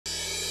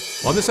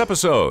On this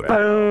episode,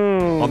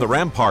 Boom. on the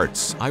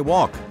Ramparts, I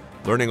walk,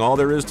 learning all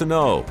there is to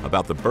know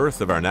about the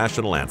birth of our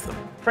national anthem.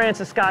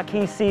 Francis Scott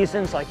Key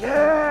season's like,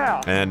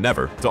 yeah! And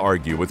never to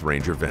argue with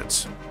Ranger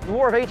Vince. The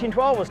War of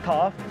 1812 was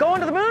tough.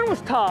 Going to the moon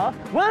was tough.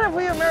 When have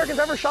we Americans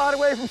ever shied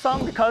away from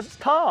something because it's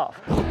tough?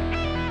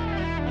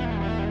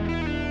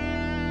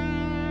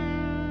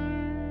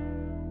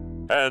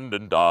 And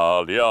in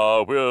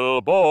Dahlia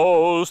will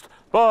boast,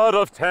 but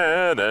of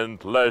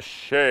tenantless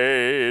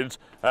shades,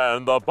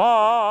 and the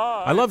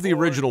I love the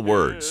original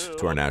words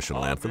to our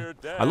national anthem.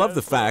 I love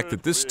the fact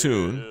that this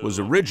tune was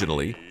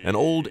originally an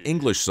old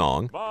English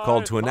song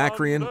called To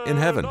Anacreon in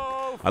Heaven.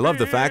 I love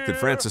the fact that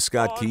Francis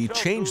Scott Key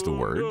changed the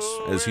words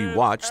as he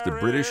watched the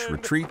British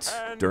retreat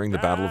during the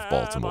Battle of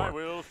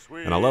Baltimore.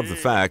 And I love the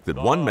fact that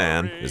one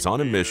man is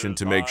on a mission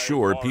to make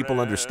sure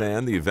people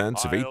understand the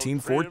events of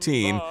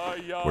 1814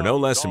 were no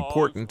less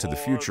important to the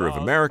future of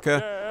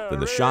America than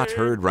the shot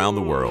heard round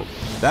the world.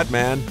 That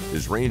man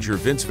is Ranger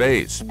Vince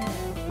Vase.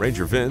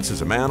 Ranger Vince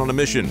is a man on a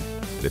mission,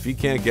 and if he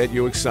can't get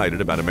you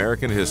excited about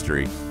American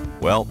history,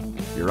 well,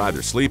 you're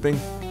either sleeping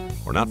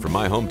or not from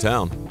my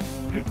hometown.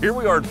 Here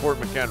we are in Fort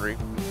McHenry.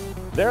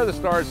 There are the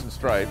Stars and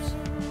Stripes,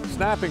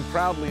 snapping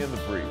proudly in the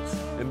breeze.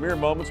 In mere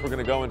moments, we're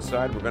going to go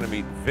inside. We're going to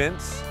meet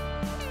Vince.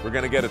 We're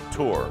going to get a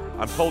tour.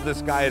 I'm told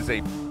this guy is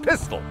a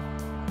pistol.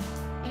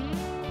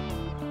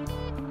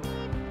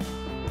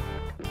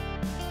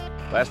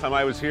 Last time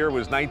I was here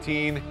was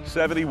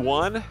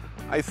 1971,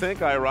 I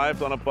think. I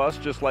arrived on a bus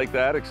just like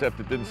that, except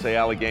it didn't say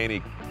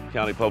Allegheny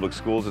County Public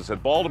Schools. It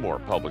said Baltimore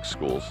Public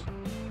Schools.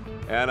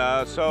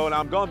 And so now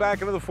I'm going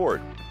back into the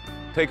fort,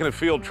 taking a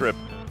field trip.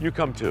 You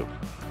come too.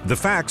 The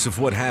facts of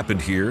what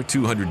happened here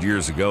 200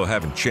 years ago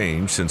haven't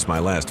changed since my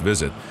last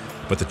visit,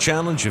 but the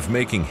challenge of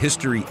making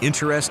history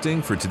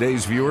interesting for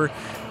today's viewer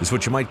is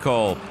what you might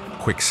call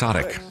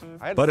quixotic.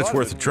 But it's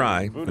worth a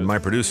try, and my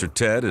producer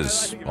Ted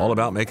is all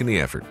about making the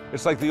effort.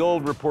 It's like the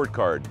old report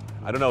card.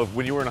 I don't know,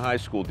 when you were in high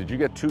school, did you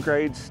get 2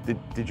 grades?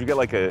 Did you get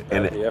like the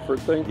effort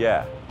thing?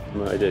 Yeah.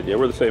 No, I did. Yeah,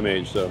 we're the same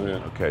age, so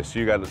yeah. Okay, so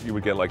you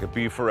would get like a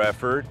B for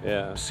effort,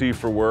 yeah, C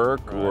for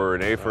work, right, or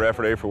an A for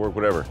effort, A for work,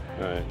 whatever.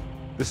 Right.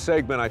 This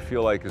segment, I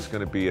feel like, is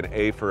going to be an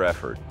A for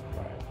effort.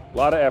 Right. A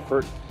lot of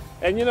effort.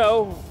 And, you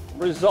know,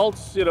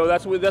 results, you know,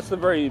 that's the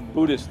very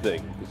Buddhist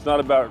thing. It's not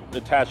about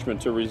attachment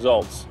to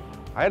results.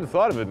 I hadn't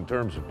thought of it in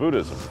terms of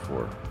Buddhism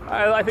before.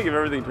 I think of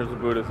everything in terms of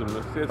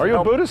Buddhism. Are you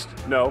a Buddhist?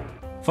 No.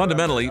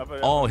 Fundamentally,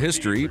 all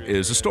history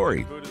is a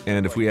story.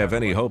 And if we have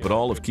any hope at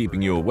all of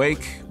keeping you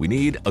awake, we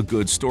need a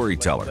good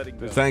storyteller.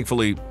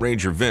 Thankfully,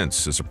 Ranger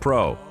Vince is a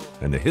pro,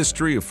 and the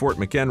history of Fort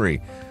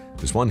McHenry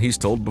is one he's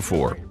told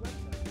before.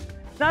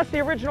 That's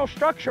the original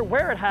structure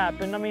where it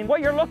happened. I mean,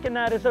 what you're looking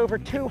at is over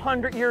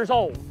 200 years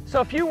old.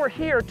 So if you were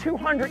here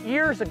 200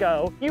 years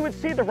ago, you would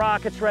see the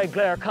rockets' red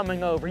glare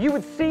coming over. You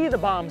would see the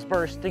bombs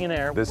bursting in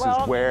air. This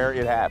is where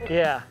it happened.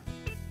 Yeah.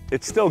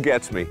 It still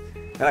gets me.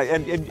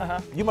 And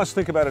you must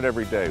think about it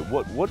every day.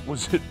 What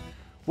was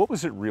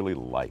it really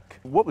like?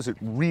 What was it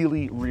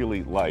really,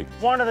 really like?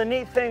 One of the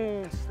neat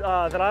things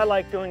that I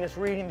like doing is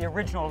reading the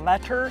original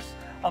letters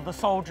of the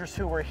soldiers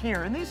who were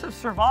here. And these have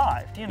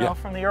survived, you know, yeah,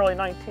 from the early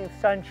 19th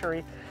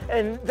century.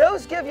 And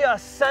those give you a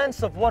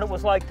sense of what it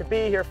was like to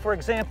be here. For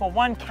example,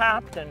 one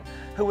captain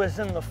who was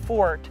in the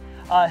fort,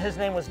 his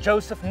name was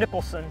Joseph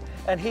Nicholson,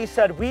 and he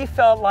said, "We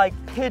felt like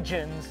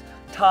pigeons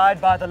tied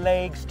by the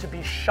legs to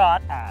be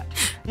shot at."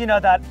 You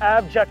know, that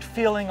abject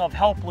feeling of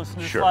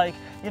helplessness, sure, like,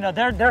 you know,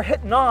 they're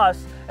hitting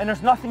us and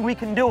there's nothing we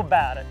can do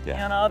about it.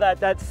 Yeah. You know,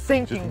 that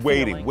sinking just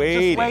waiting, feeling.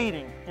 waiting. Just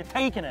waiting. You're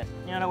taking it,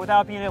 you know,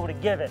 without being able to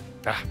give it.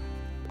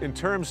 In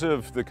terms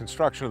of the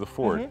construction of the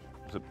fort,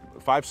 is it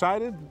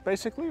 5-sided,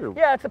 basically? Or?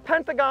 Yeah, it's a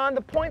pentagon.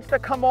 The points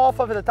that come off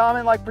of it, the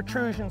diamond-like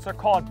protrusions, are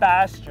called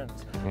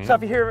bastions. So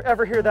if you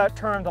ever hear that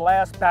term, the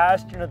last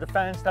bastion of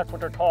defense, that's what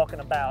they're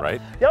talking about.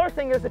 Right. The other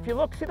thing is, if you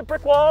look, see the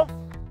brick wall?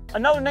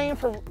 Another name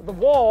for the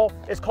wall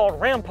is called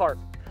Rampart.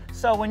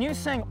 So when you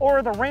sing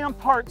 "O'er the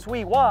Ramparts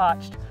We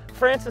Watched,"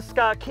 Francis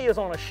Scott Key is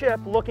on a ship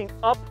looking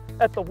up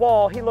at the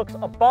wall. He looks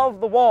above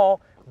the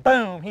wall,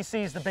 boom, he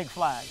sees the big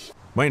flag.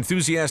 My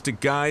enthusiastic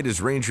guide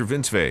is Ranger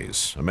Vince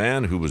Vase, a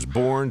man who was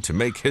born to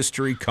make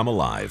history come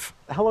alive.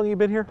 How long have you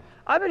been here?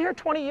 I've been here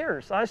 20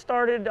 years. I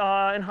started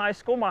in high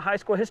school. My high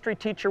school history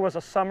teacher was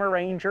a summer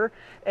ranger,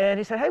 and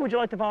he said, "Hey, would you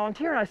like to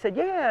volunteer?" And I said,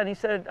 "Yeah." And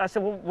I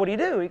said, "Well, what do you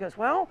do?" He goes,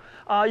 "Well,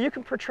 you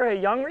can portray a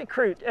young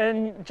recruit,"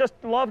 and just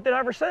loved it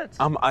ever since.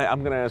 I'm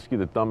going to ask you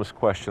the dumbest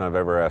question I've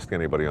ever asked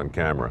anybody on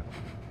camera.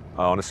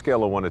 On a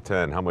scale of 1 to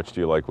 10, how much do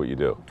you like what you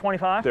do?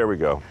 25. There we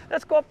go.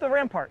 Let's go up the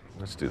Rampart.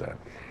 Let's do that.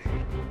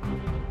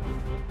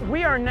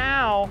 We are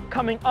now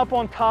coming up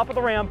on top of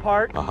the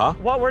Rampart.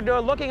 What we're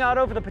doing, looking out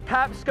over the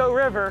Patapsco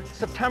River,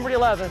 September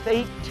 11th,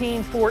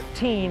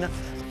 1814,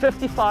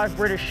 55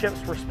 British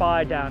ships were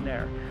spied down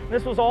there.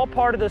 This was all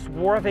part of this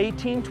War of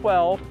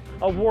 1812,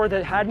 a war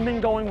that hadn't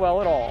been going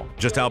well at all.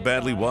 Just how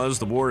badly was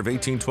the War of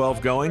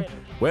 1812 going?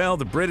 Well,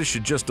 the British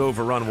had just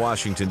overrun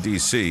Washington,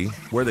 D.C.,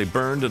 where they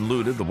burned and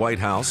looted the White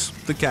House,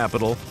 the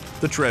Capitol,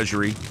 the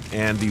Treasury,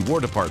 and the War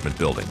Department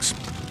buildings.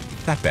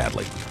 that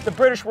badly. The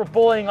British were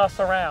bullying us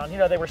around. You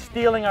know, they were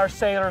stealing our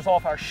sailors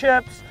off our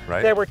ships.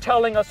 Right. They were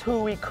telling us who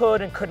we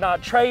could and could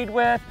not trade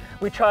with.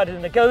 We tried to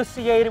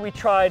negotiate it. We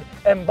tried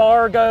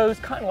embargoes,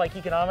 kind of like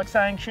economic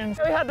sanctions.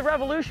 We had the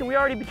revolution. We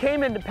already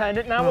became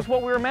independent, and that was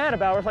what we were mad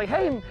about. It was like,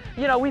 hey,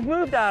 you know, we've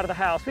moved out of the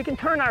house. We can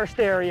turn our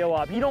stereo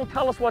up. You don't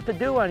tell us what to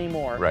do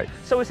anymore. Right.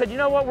 So we said, you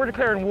know what, we're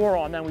declaring war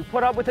on them. We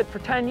put up with it for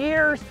 10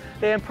 years.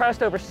 They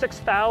impressed over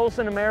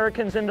 6,000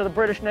 Americans into the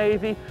British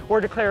Navy.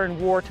 We're declaring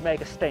war to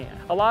make a stand.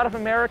 A lot of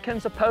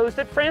Americans opposed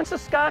it.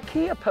 Francis Scott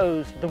Key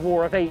opposed the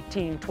War of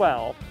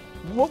 1812.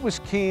 What was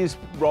Key's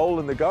role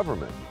in the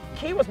government?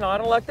 Key was not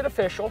an elected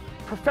official.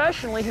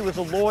 Professionally, he was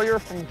a lawyer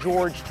from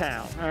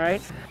Georgetown, all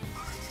right?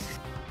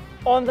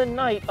 On the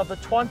night of the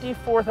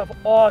 24th of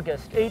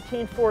August,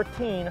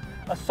 1814,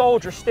 a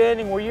soldier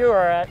standing where you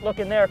are at,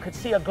 looking there, could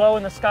see a glow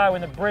in the sky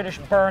when the British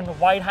burned the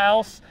White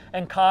House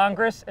and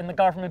Congress and the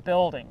government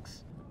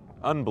buildings.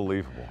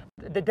 Unbelievable.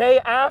 The day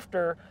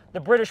after, the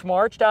British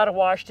marched out of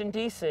Washington,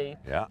 D.C.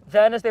 Yeah.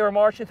 Then as they were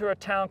marching through a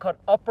town called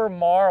Upper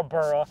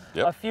Marlborough,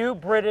 a few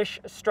British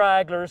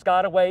stragglers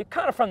got away,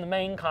 kind of from the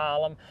main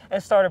column,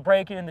 and started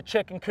breaking into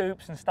chicken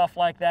coops and stuff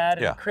like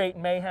that and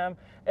creating mayhem.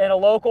 And a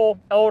local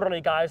elderly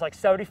guy, he's like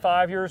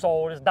 75 years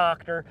old, his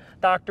Dr.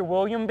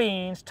 William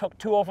Beans, took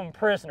two of them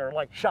prisoner,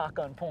 like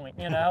shotgun point,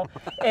 you know?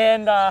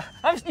 And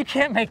you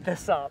can't make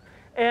this up.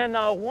 And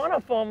one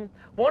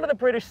of the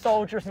British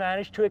soldiers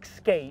managed to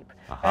escape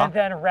and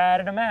then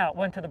ratted him out.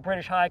 Went to the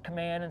British High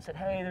Command and said,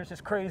 hey, there's this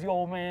crazy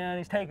old man,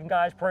 he's taking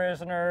guys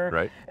prisoner.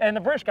 Right. And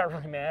the British got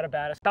really mad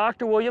about it.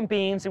 Dr. William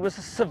Beans, he was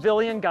a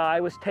civilian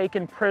guy, was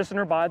taken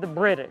prisoner by the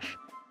British.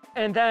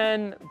 And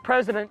then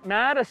President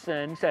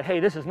Madison said, hey,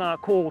 this is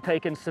not cool,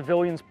 taking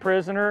civilians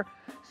prisoner.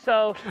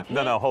 So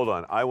No, hold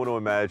on. I want to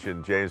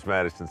imagine James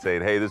Madison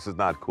saying, hey, this is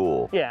not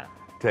cool. Yeah.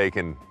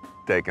 Taking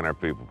our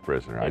people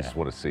prisoner. I just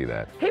want to see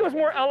that. He was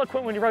more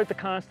eloquent when he wrote the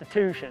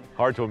Constitution.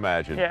 Hard to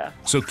imagine. Yeah.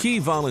 So Key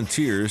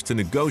volunteers to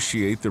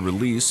negotiate the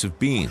release of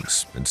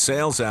Beans and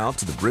sails out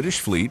to the British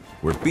fleet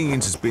where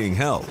Beans is being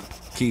held.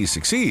 Key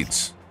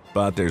succeeds,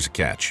 but there's a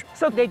catch.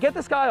 So they get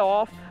this guy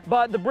off,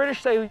 but the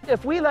British say,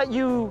 if we let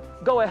you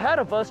go ahead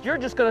of us, you're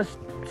just going to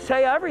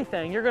say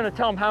everything. You're going to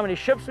tell them how many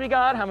ships we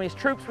got, how many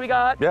troops we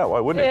got. Yeah, why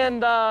wouldn't it?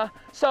 And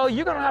so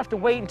you're going to have to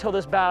wait until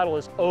this battle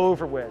is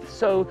over with.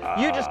 So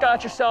you just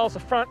got yourselves a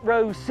front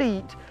row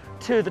seat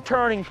to the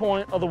turning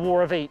point of the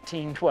War of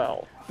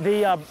 1812.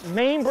 The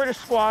main British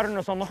squadron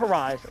is on the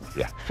horizon.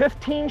 Yeah.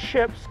 15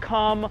 ships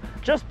come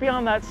just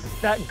beyond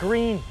that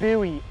green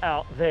buoy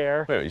out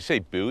there. Wait, you say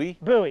buoy?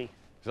 Buoy.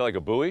 Is that like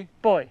a buoy?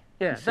 Buoy.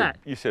 Yeah, that.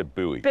 You said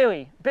buoy.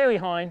 Buoy,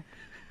 Hein.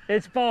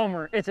 It's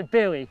Balmer. It's a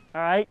buoy,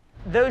 all right?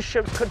 Those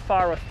ships could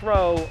fire or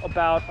throw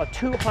about a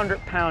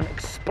 200-pound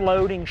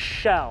exploding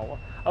shell,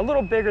 a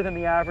little bigger than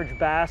the average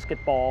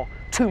basketball,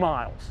 2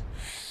 miles.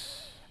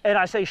 And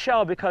I say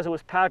shell because it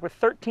was packed with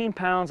 13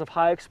 pounds of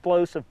high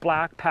explosive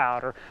black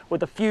powder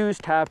with a fuse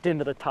tapped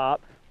into the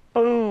top.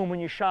 Boom,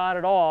 when you shot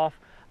it off,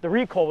 the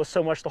recoil was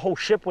so much the whole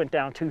ship went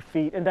down 2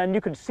 feet, and then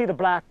you could see the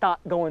black dot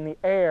go in the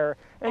air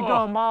and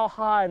go a mile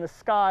high in the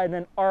sky and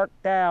then arc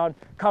down,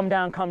 come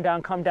down, come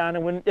down, come down.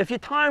 And if you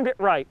timed it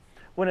right,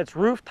 when it's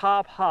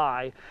rooftop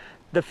high,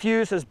 the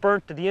fuse is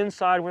burnt to the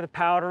inside where the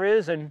powder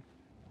is, and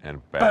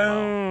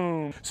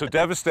boom. So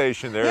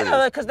devastation, there it is.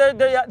 Yeah, because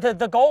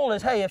the goal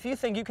is, hey, if you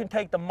think you can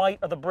take the might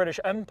of the British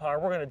Empire,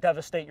 we're going to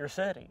devastate your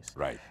cities.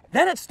 Right.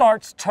 Then it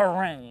starts to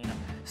rain.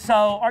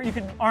 So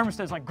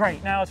Armistice like,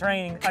 great, now it's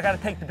raining. I got to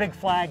take the big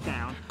flag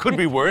down. Could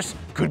be worse.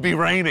 Could be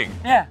raining.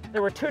 Yeah,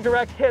 there were 2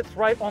 direct hits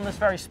right on this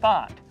very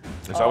spot.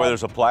 Is that why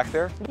there's a plaque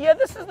there? Yeah,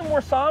 this is the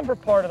more somber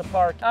part of the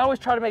park. I always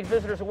try to make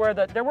visitors aware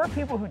that there were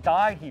people who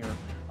died here,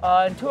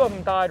 and 2 of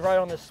them died right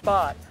on this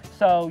spot.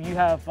 So you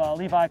have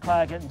Levi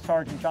Claggett and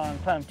Sergeant John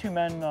Clem, 2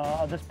 men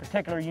of this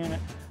particular unit,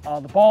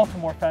 the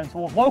Baltimore fence,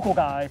 local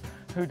guys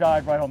who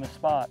died right on this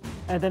spot.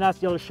 And then that's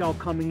the other shell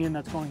coming in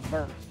that's going to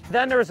burst.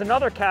 Then there was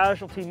another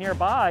casualty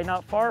nearby,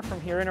 not far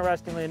from here,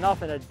 interestingly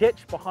enough, in a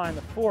ditch behind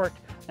the fort,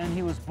 and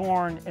he was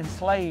born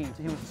enslaved.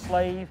 He was a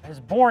slave. His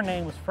born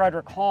name was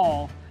Frederick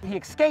Hall. He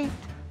escaped,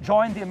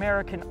 joined the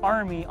American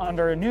Army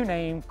under a new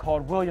name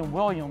called William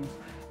Williams,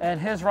 and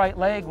his right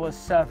leg was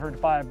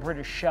severed by a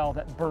British shell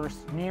that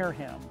burst near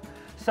him.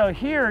 So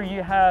here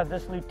you have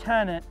this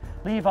Lieutenant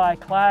Levi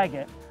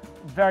Claggett,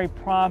 very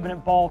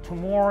prominent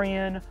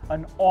Baltimorean,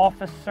 an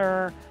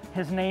officer.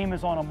 His name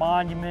is on a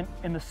monument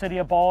in the city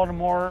of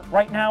Baltimore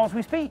right now as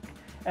we speak.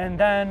 And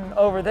then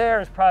over there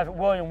is Private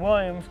William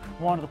Williams,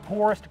 one of the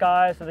poorest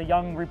guys of the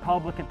young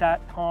republic at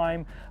that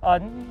time,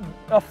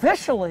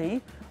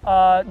 officially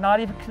not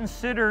even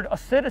considered a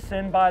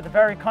citizen by the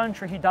very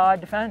country he died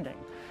defending.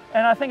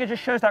 And I think it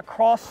just shows that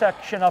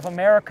cross-section of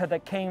America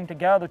that came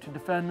together to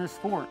defend this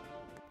fort.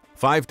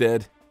 5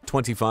 dead,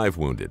 25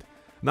 wounded.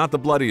 Not the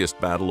bloodiest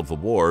battle of the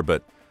war,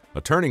 but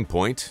a turning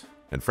point,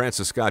 and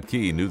Francis Scott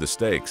Key knew the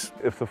stakes.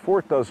 If the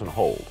fort doesn't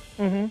hold,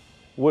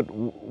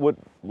 what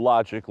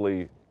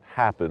logically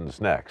happens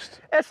next?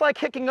 It's like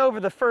kicking over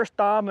the first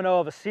domino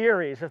of a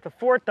series. If the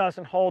fort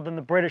doesn't hold, then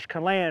the British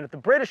can land. If the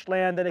British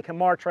land, then it can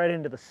march right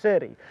into the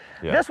city.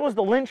 Yeah. This was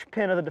the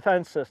linchpin of the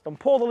defense system.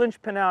 Pull the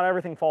linchpin out,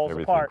 everything falls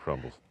Everything apart.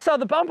 crumbles. So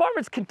the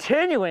bombardment's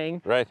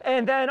continuing, Right.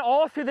 and then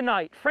all through the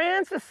night,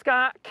 Francis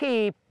Scott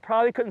Key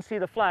probably couldn't see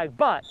the flag,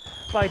 but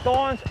by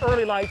dawn's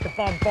early light, the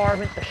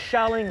bombardment, the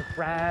shelling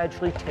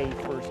gradually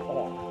tapers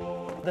off.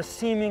 The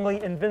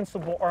seemingly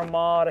invincible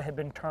armada had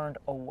been turned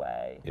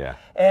away. Yeah.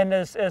 And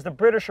as the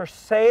British are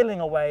sailing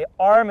away,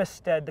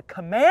 Armistead, the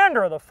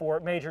commander of the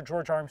fort, Major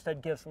George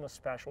Armistead, gives them a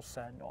special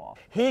send-off.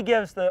 He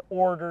gives the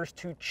orders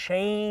to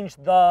change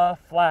the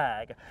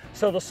flag.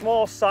 So the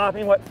small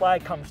sopping wet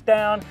flag comes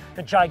down,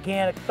 the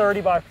gigantic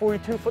 30 by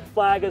 42 foot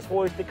flag is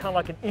hoisted, kind of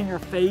like an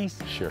in-your-face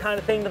kind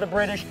of thing to the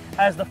British,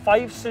 as the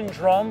fifes and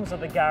drums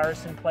of the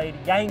garrison played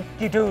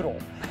Yankee Doodle.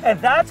 And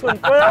that's when,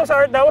 well, that was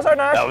our national.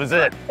 That was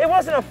it. It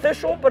wasn't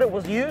official, but it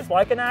was used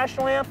like a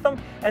national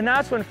anthem. And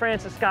that's when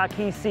Francis Scott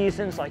Key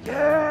seasons like,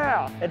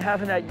 yeah, and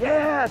having that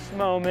yes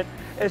moment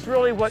is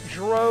really what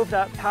drove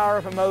that power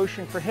of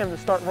emotion for him to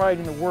start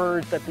writing the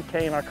words that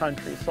became our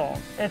country's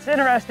song. It's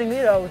interesting,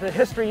 you know, the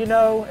history you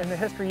know and the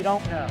history you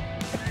don't know.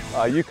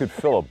 You could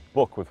fill a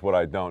book with what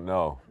I don't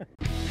know.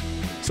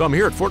 So I'm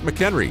here at Fort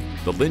McHenry,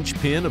 the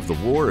linchpin of the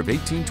War of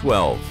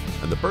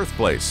 1812 and the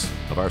birthplace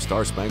of our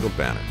Star-Spangled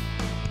Banner.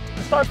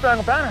 The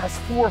Star-Spangled Banner has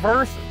 4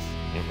 verses.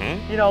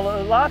 You know,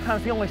 a lot of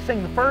times we only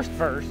sing the first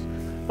verse,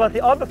 but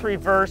the other 3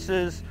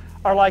 verses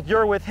are like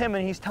you're with him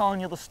and he's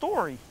telling you the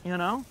story, you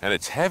know? And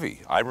it's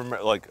heavy. I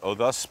remember, like, oh,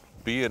 thus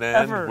be an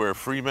end where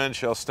free men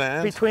shall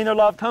stand. Between their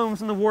loved homes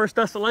and the war's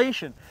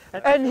desolation.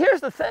 And here's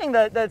the thing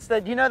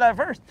that you know that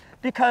verse,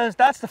 because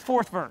that's the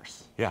 4th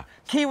verse. Yeah.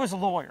 Key was a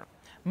lawyer.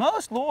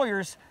 Most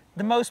lawyers,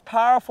 the most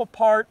powerful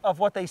part of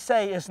what they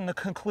say is in the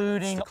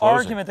concluding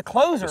argument, the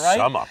closer, right?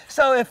 Sum up.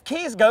 So if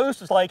Key's ghost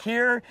was like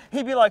here,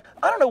 he'd be like,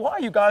 I don't know why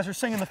you guys are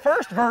singing the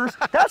first verse.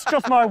 That's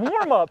just my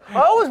warm-up.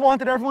 I always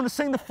wanted everyone to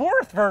sing the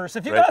 4th verse.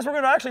 If you guys were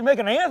going to actually make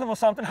an anthem or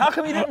something, how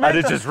come you didn't make I'd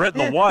have just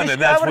written the one, and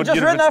that's what I would have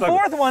just written that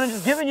 4th one and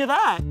just given you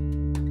that.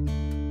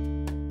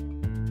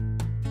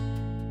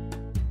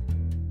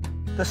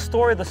 The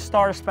story of the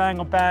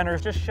Star-Spangled Banner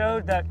just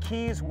showed that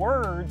Key's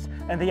words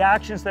and the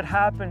actions that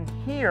happened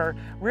here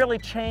really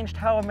changed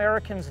how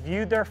Americans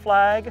viewed their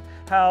flag,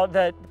 how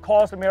that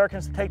caused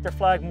Americans to take their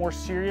flag more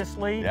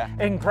seriously,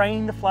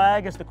 ingrained the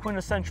flag as the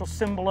quintessential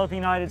symbol of the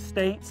United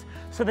States,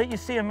 so that you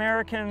see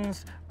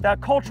Americans, that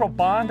cultural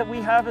bond that we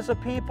have as a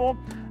people,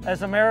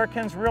 as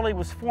Americans really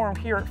was formed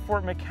here at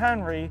Fort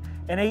McHenry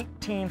in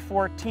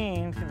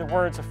 1814 through the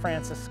words of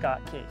Francis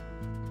Scott Key.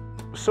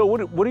 So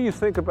what do you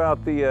think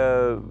about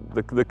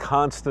the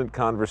constant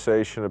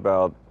conversation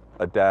about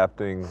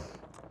adapting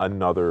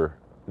another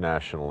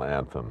national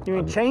anthem? You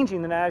mean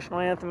changing the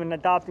national anthem and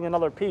adopting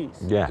another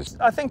piece? Yes.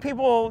 I think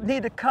people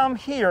need to come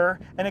here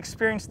and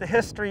experience the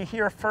history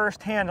here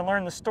firsthand and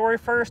learn the story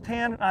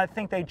firsthand. I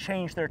think they'd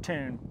change their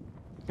tune.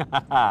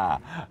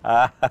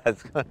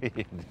 It's going to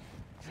be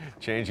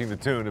changing the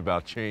tune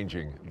about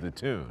changing the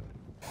tune.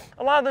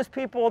 A lot of those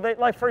people,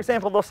 like for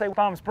example, they'll say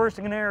bombs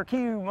bursting in the air, Key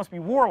must be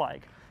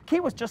warlike. Key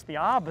was just the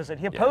opposite.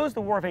 He opposed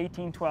the War of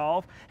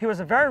 1812. He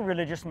was a very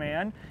religious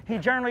man. He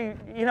generally,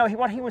 you know,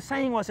 what he was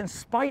saying was in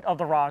spite of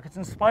the rockets,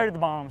 in spite of the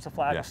bombs, the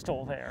flag was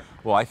still there.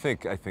 Well, I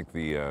think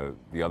the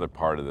other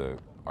part of the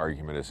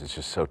argument is it's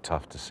just so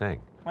tough to sing.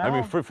 Well, I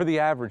mean, for the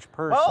average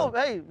person. Well,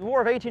 hey, the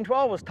War of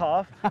 1812 was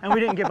tough, and we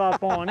didn't give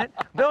up on it.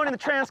 Building the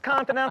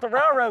Transcontinental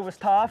Railroad was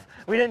tough.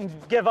 We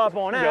didn't give up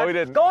on that. No, we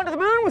didn't. Going to the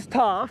moon was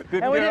tough,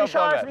 and we didn't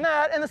shy away from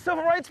that. And the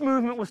Civil Rights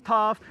Movement was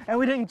tough, and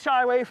we didn't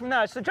shy away from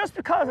that. So just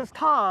because it's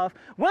tough,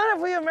 when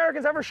have we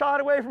Americans ever shied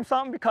away from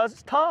something because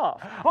it's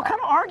tough? What kind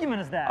of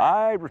argument is that?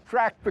 I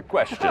retract the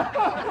question.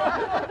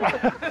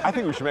 I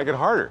think we should make it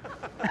harder.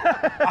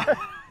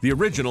 The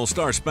original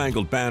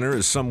Star-Spangled Banner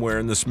is somewhere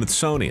in the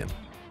Smithsonian.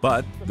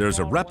 But there's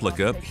a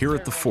replica here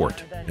at the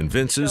fort, and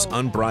Vince's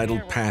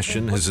unbridled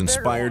passion has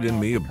inspired in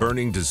me a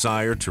burning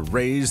desire to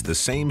raise the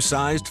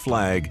same-sized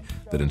flag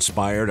that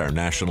inspired our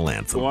national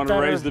anthem. You want to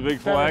raise the big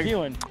flag? I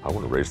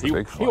want to raise the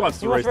big flag. He wants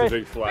to raise the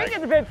big flag. We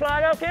get the big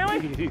flag up,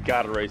 can we? He's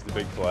got to raise the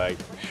big flag.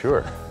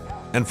 Sure.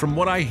 And from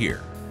what I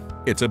hear,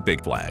 it's a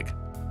big flag.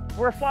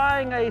 We're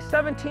flying a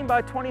 17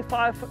 by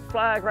 25 foot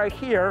flag right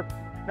here.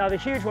 Now the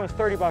huge one's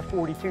 30 by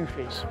 42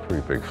 feet. It's a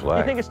pretty big flag.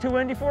 You think it's too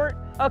windy for it?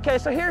 Okay,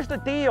 so here's the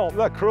deal. You're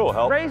not cruel,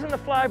 help. Raising the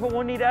flag, but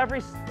we'll need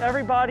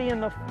everybody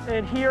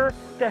in here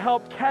to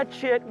help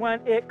catch it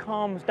when it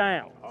comes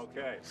down.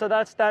 Okay. So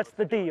that's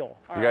the deal.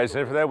 You guys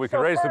in for that? We can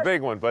raise the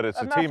big one, but it's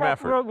a team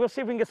effort. We'll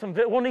see if we can get some.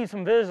 We'll need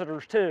some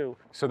visitors too.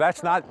 So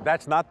that's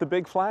not the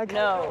big flag?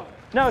 No.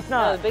 No, it's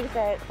not. No, the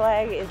big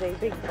flag is a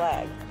big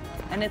flag,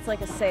 and it's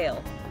like a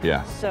sail.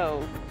 Yeah.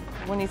 So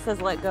when he says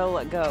let go,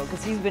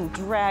 because he's been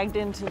dragged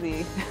into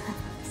the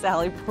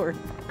Sallyport,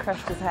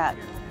 crushed his hat.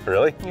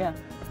 Really? Yeah.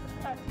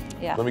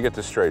 Yeah. Let me get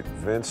this straight.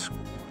 Vince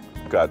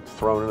got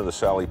thrown into the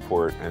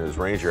Sallyport and his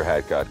ranger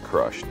hat got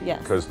crushed. Yes.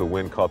 Because the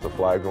wind caught the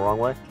flag the wrong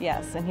way?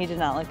 Yes, and he did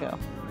not let go.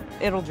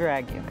 It'll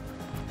drag you.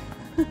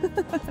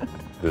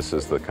 This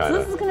is the kind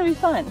This is going to be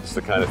fun. It's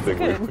the kind of thing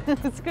Good.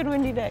 It's a good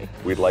windy day.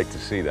 we'd like to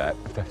see that,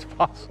 if that's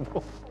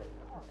possible.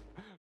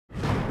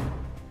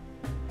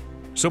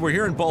 So we're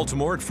here in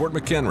Baltimore at Fort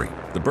McHenry,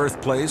 the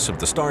birthplace of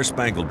the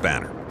Star-Spangled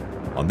Banner.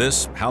 On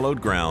this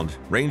hallowed ground,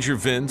 Ranger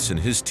Vince and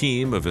his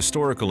team of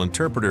historical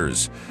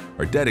interpreters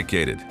are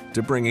dedicated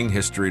to bringing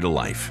history to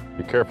life.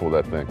 Be careful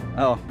with that thing.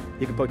 Oh,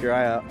 you can poke your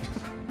eye out.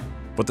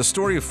 But the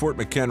story of Fort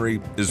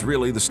McHenry is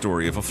really the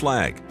story of a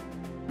flag,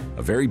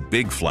 a very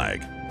big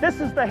flag.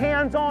 This is the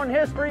hands-on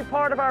history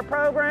part of our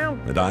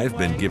program. And I've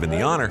been given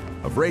the honor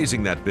of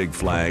raising that big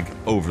flag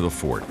over the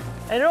fort.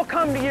 And it'll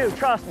come to you,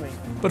 trust me.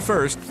 But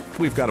first,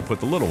 we've got to put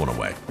the little one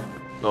away.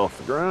 Off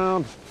the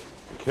ground.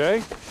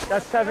 Okay.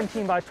 That's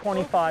 17 by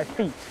 25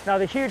 feet. Now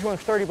the huge one's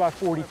 30 by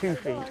 42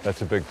 feet.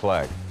 That's a big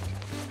flag.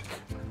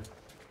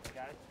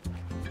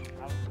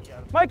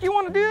 Mike, you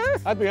want to do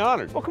this? I'd be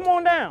honored. Well, come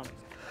on down.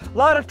 A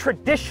lot of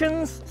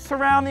traditions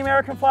surround the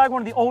American flag.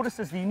 One of the oldest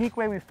is the unique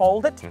way we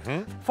fold it.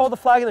 Fold the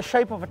flag in the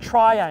shape of a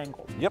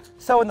triangle. Yep.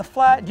 So in the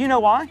flag, do you know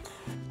why?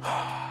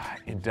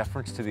 In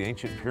deference to the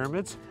ancient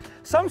pyramids?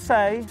 Some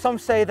say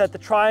that the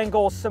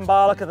triangle is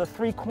symbolic of the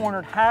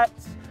three-cornered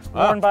hats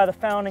worn by the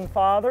founding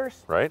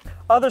fathers. Right.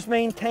 Others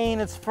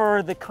maintain it's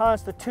for the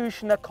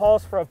Constitution that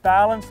calls for a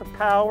balance of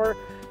power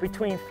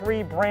between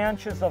three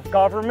branches of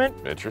government.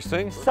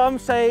 Interesting. Some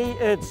say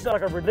it's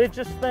like a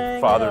religious thing.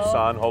 Father, you know.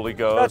 Son, Holy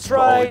Ghost, That's the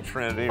right. Holy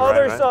Trinity.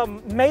 Others,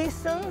 right.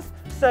 Masons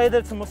say that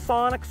it's a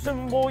Masonic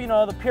symbol, you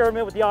know, the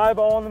pyramid with the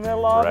eyeball in the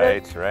middle of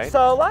it. Right.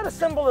 So a lot of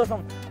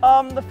symbolism.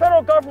 The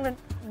federal government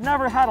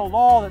never had a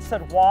law that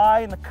said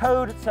why. In the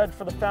code it said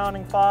for the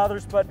founding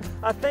fathers, but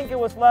I think it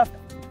was left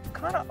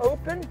kind of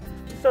open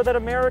so that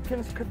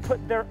Americans could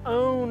put their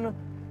own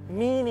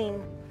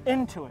meaning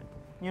into it.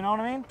 You know what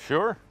I mean?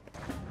 Sure.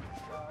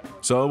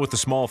 So with the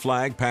small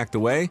flag packed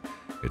away,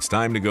 it's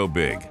time to go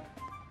big.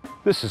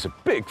 This is a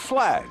big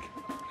flag.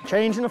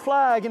 Changing the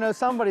flag, you know,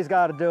 somebody's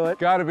got to do it.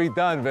 Got to be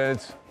done,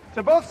 Vince.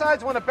 So both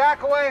sides want to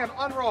back away and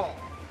unroll.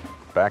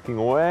 Backing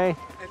away.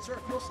 And sir,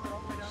 full slide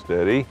all the way down.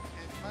 Steady.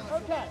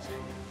 Okay.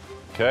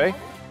 Okay.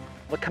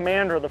 The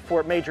commander of the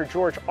fort, Major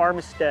George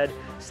Armistead,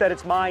 said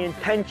it's my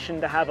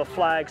intention to have a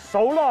flag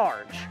so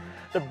large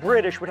the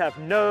British would have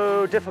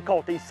no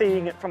difficulty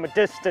seeing it from a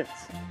distance.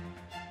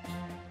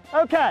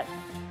 Okay,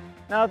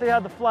 now that we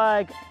have the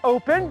flag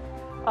open,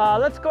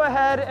 let's go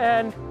ahead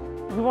and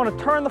we want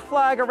to turn the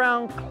flag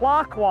around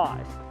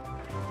clockwise.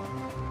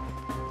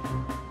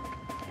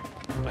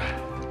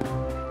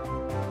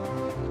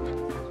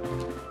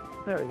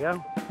 There we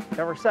go.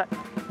 Now we're set.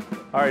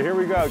 All right, here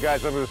we go,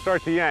 guys. I'm going to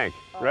start the yank.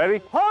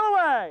 Ready? Haul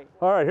away!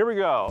 All right, here we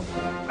go.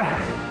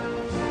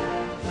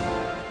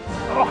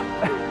 Oh,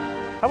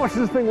 how much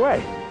does this thing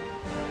weigh?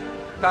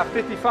 About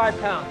 55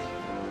 pounds.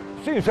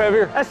 Seems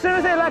heavier. As soon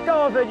as they let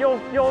go of it,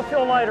 you'll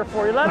feel lighter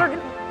for you. Let her get...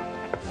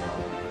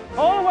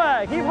 Haul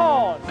away, keep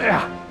hauling.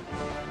 Yeah.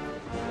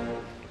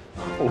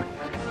 Oh,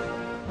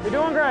 You're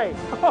doing great.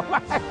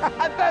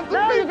 that's a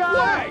There big you go.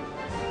 flag.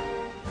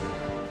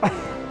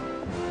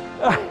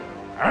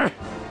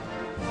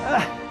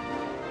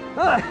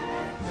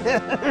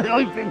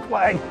 Really big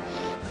flag.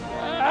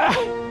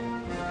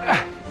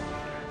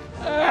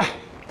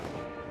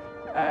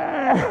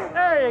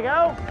 There you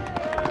go.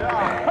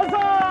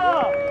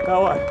 Huzzah!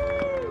 Now what?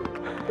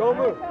 Go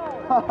move.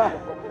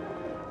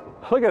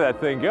 Look at that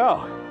thing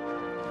go.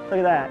 Look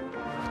at that.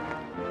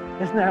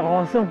 Isn't that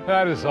awesome?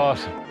 That is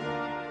awesome.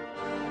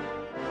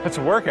 That's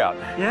a workout.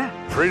 Yeah,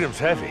 Freedom's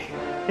heavy.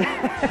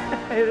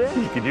 it is.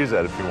 You could use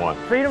that if you want.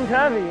 Freedom's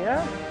heavy,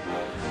 yeah?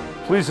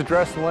 Please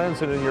address the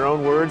lens and in your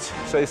own words,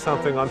 say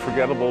something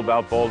unforgettable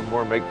about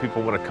Baltimore, make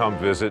people want to come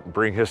visit,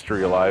 bring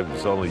history alive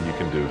as only you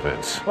can do,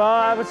 Vince. Well,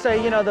 I would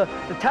say, you know, the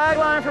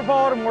tagline for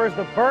Baltimore is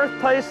the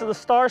birthplace of the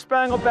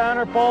Star-Spangled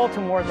Banner,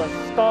 Baltimore, the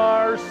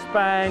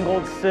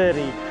Star-Spangled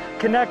City.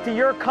 Connect to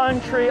your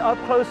country up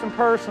close and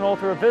personal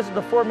through a visit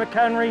to Fort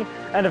McHenry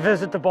and a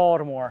visit to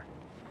Baltimore.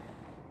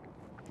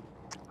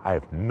 I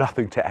have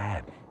nothing to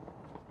add,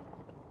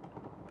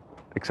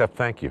 except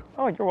thank you.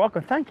 Oh, you're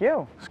welcome. Thank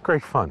you. It's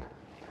great fun.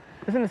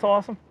 Isn't this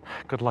awesome?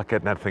 Good luck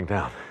getting that thing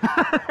down.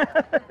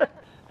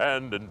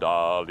 And in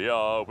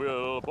Dahlia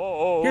will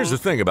boast. Here's the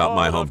thing about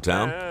my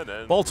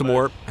hometown.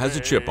 Baltimore has a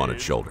chip on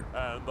its shoulder.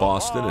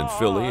 Boston and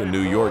Philly and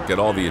New York get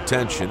all the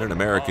attention in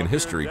American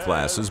history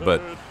classes,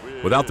 but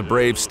without the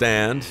brave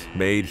stand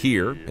made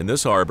here in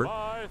this harbor,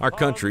 our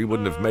country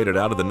wouldn't have made it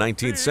out of the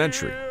 19th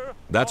century.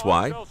 That's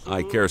why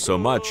I care so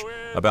much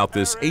about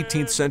this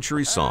 18th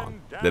century song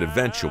that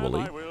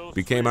eventually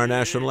became our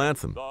national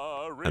anthem.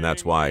 And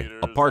that's why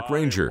a park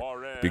ranger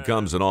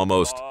becomes an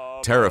almost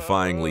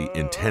terrifyingly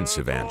intense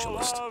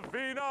evangelist.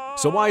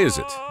 So why is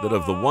it that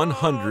of the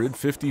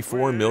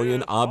 154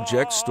 million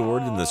objects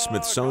stored in the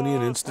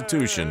Smithsonian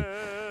Institution,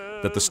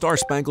 that the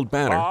Star-Spangled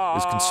Banner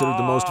is considered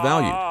the most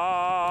valued?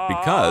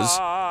 Because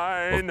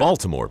of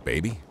Baltimore,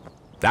 baby.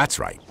 That's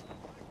right,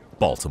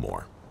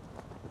 Baltimore.